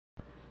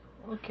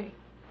Okay,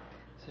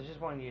 so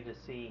just wanted you to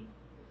see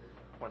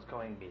what's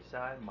going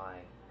beside my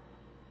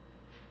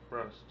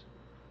roast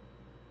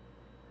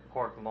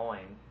pork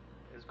loin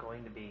is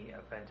going to be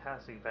a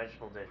fantastic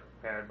vegetable dish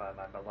prepared by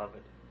my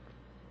beloved.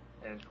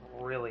 And it's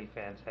really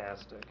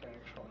fantastic,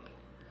 actually.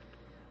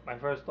 My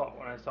first thought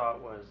when I saw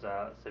it was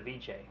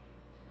ceviche.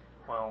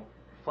 Well,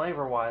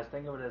 flavor-wise,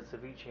 think of it as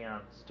ceviche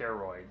on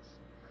steroids,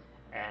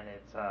 and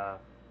it's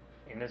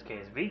in this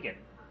case vegan.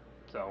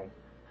 So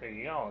there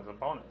you go, it's a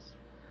bonus.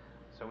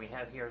 So we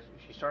have here.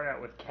 She started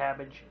out with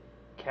cabbage,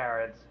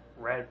 carrots,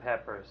 red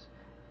peppers,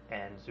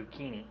 and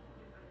zucchini,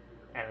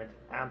 and it's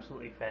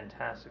absolutely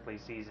fantastically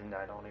seasoned.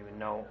 I don't even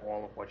know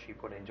all of what she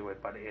put into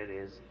it, but it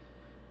is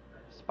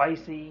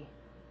spicy,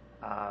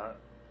 uh,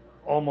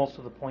 almost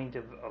to the point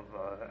of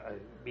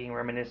being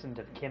reminiscent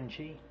of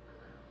kimchi.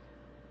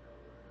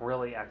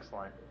 Really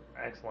excellent,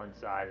 excellent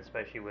side,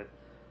 especially with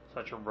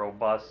such a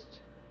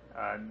robust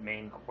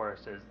main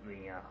course as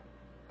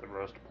the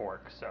roast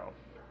pork. So,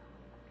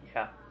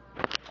 yeah,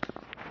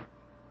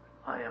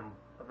 I am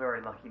a very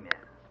lucky man.